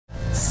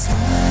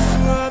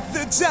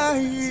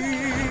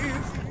dive.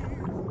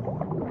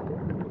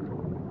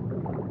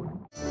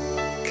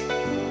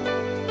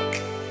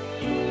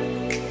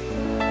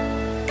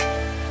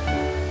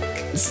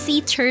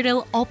 Sea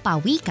turtle o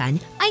pawikan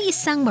ay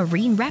isang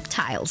marine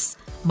reptiles.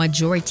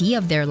 Majority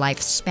of their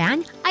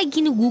lifespan ay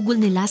ginugugol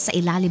nila sa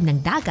ilalim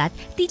ng dagat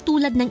di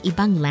tulad ng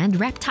ibang land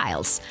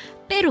reptiles.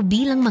 Pero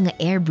bilang mga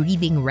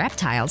air-breathing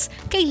reptiles,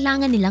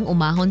 kailangan nilang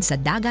umahon sa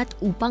dagat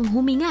upang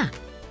huminga.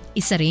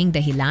 Isa ring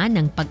dahilan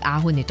ng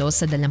pag-ahon nito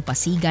sa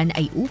dalampasigan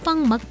ay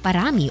upang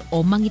magparami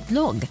o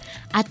mangitlog.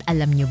 At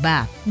alam nyo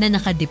ba na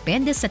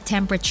nakadepende sa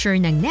temperature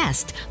ng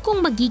nest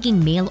kung magiging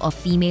male o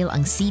female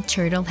ang sea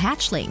turtle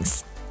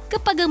hatchlings?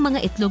 Kapag ang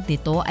mga itlog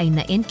nito ay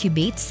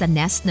na-incubate sa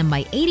nest na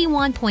may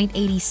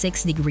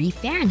 81.86 degree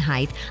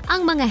Fahrenheit,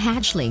 ang mga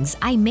hatchlings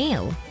ay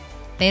male.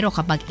 Pero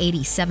kapag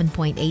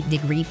 87.8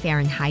 degree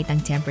Fahrenheit ang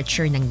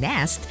temperature ng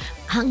nest,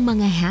 ang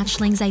mga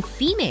hatchlings ay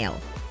female.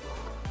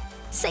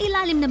 Sa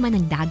ilalim naman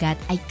ng dagat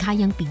ay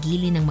kayang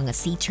pigilin ng mga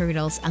sea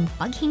turtles ang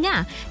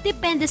paghinga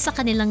depende sa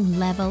kanilang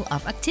level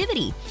of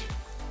activity.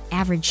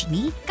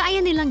 Averagely, kaya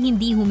nilang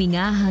hindi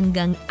huminga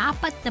hanggang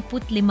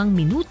 45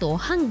 minuto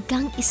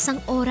hanggang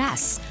 1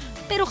 oras.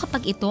 Pero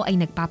kapag ito ay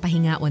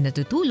nagpapahinga o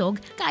natutulog,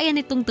 kaya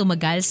nitong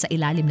tumagal sa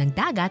ilalim ng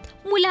dagat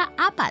mula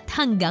 4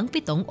 hanggang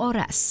 7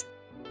 oras.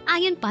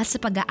 Ayon pa sa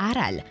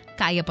pag-aaral,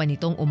 kaya pa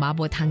nitong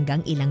umabot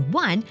hanggang ilang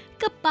buwan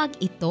kapag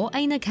ito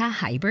ay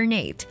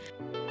nagha-hibernate.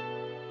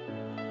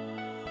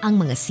 Ang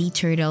mga sea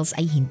turtles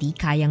ay hindi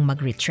kayang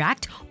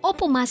mag-retract o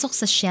pumasok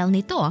sa shell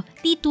nito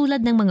di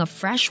tulad ng mga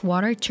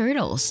freshwater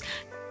turtles.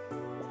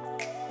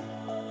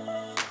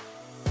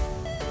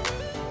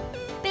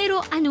 Pero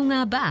ano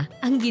nga ba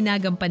ang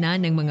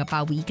ginagampanan ng mga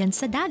pawikan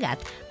sa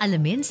dagat?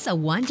 Alamin sa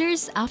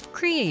Wonders of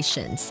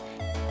Creations.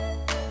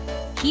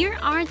 Here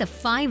are the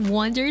 5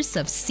 wonders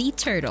of sea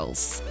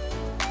turtles.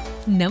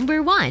 Number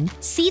 1.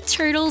 Sea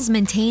turtles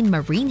maintain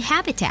marine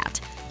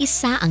habitat.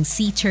 Isa ang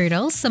sea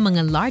turtles sa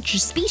mga large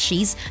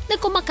species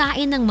na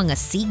kumakain ng mga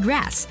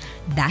seagrass.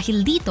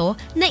 Dahil dito,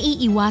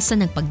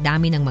 naiiwasan ang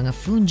pagdami ng mga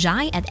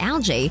fungi at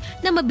algae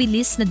na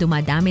mabilis na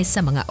dumadami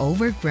sa mga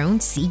overgrown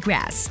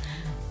seagrass.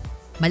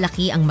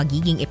 Malaki ang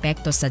magiging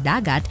epekto sa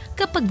dagat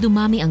kapag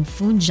dumami ang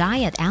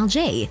fungi at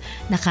algae.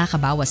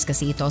 Nakakabawas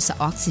kasi ito sa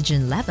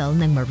oxygen level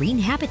ng marine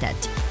habitat.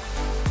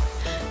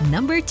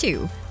 Number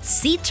 2.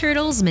 Sea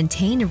turtles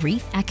maintain a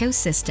reef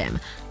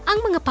ecosystem. Ang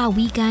mga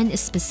pawikan,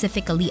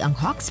 specifically ang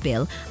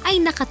hawksbill,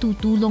 ay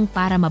nakatutulong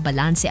para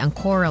mabalanse ang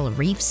coral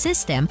reef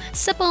system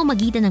sa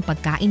pamamagitan ng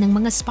pagkain ng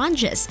mga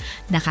sponges.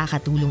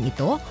 Nakakatulong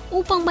ito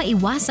upang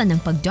maiwasan ang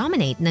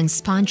pag-dominate ng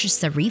sponges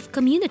sa reef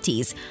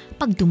communities.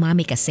 Pag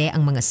dumami kasi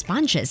ang mga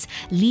sponges,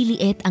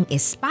 liliit ang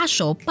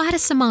espasyo para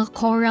sa mga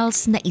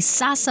corals na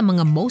isa sa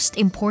mga most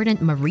important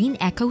marine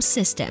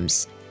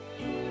ecosystems.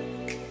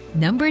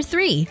 Number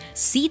 3.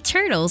 Sea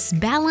turtles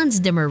balance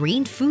the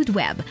marine food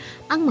web.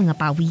 Ang mga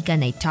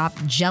pawikan ay top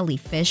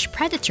jellyfish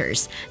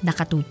predators.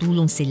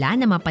 Nakatutulong sila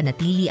na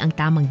mapanatili ang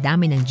tamang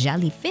dami ng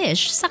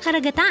jellyfish sa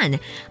karagatan.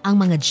 Ang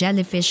mga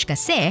jellyfish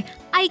kasi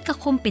ay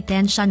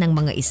kakompetensya ng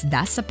mga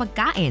isda sa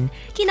pagkain.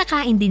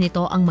 Kinakain din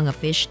nito ang mga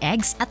fish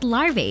eggs at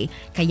larvae,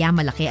 kaya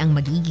malaki ang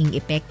magiging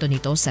epekto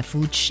nito sa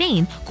food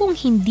chain kung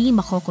hindi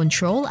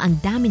makokontrol ang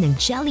dami ng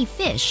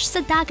jellyfish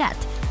sa dagat.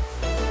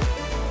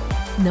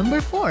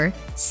 Number 4.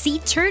 Sea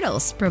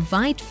turtles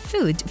provide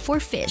food for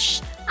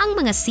fish. Ang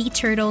mga sea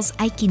turtles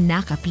ay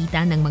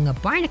kinakapitan ng mga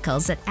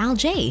barnacles at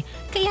algae,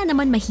 kaya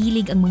naman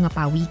mahilig ang mga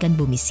pawikan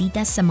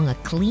bumisita sa mga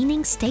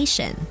cleaning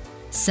station.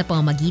 Sa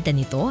pamamagitan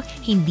nito,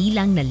 hindi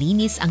lang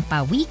nalinis ang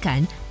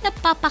pawikan,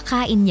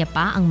 napapakain niya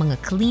pa ang mga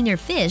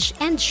cleaner fish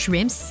and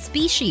shrimp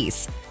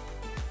species.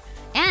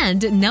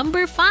 And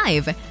number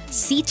 5,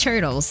 sea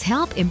turtles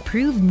help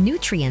improve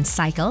nutrient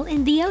cycle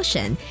in the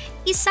ocean.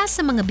 Isa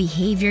sa mga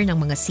behavior ng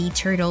mga sea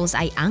turtles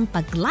ay ang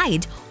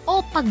pag-glide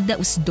o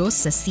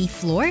pagdausdos sa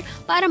seafloor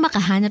para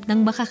makahanap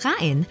ng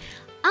makakain.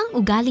 Ang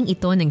ugaling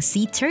ito ng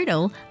sea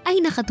turtle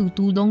ay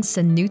nakatutulong sa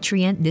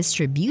nutrient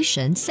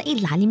distribution sa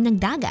ilalim ng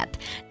dagat.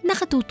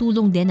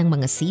 Nakatutulong din ang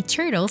mga sea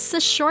turtles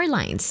sa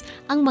shorelines.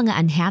 Ang mga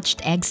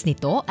unhatched eggs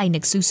nito ay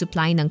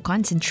nagsusupply ng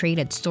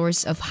concentrated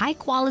source of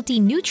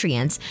high-quality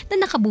nutrients na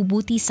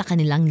nakabubuti sa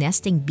kanilang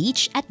nesting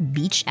beach at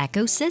beach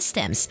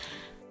ecosystems.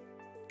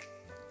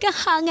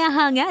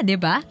 Kahanga-hanga,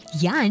 diba?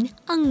 Yan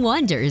ang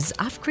Wonders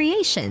of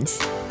Creations.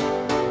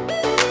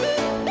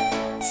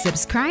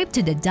 Subscribe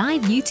to the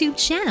Dive YouTube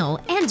channel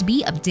and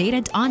be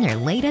updated on our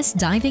latest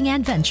diving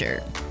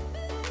adventure.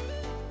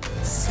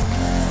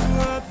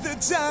 Sila the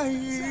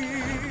dive.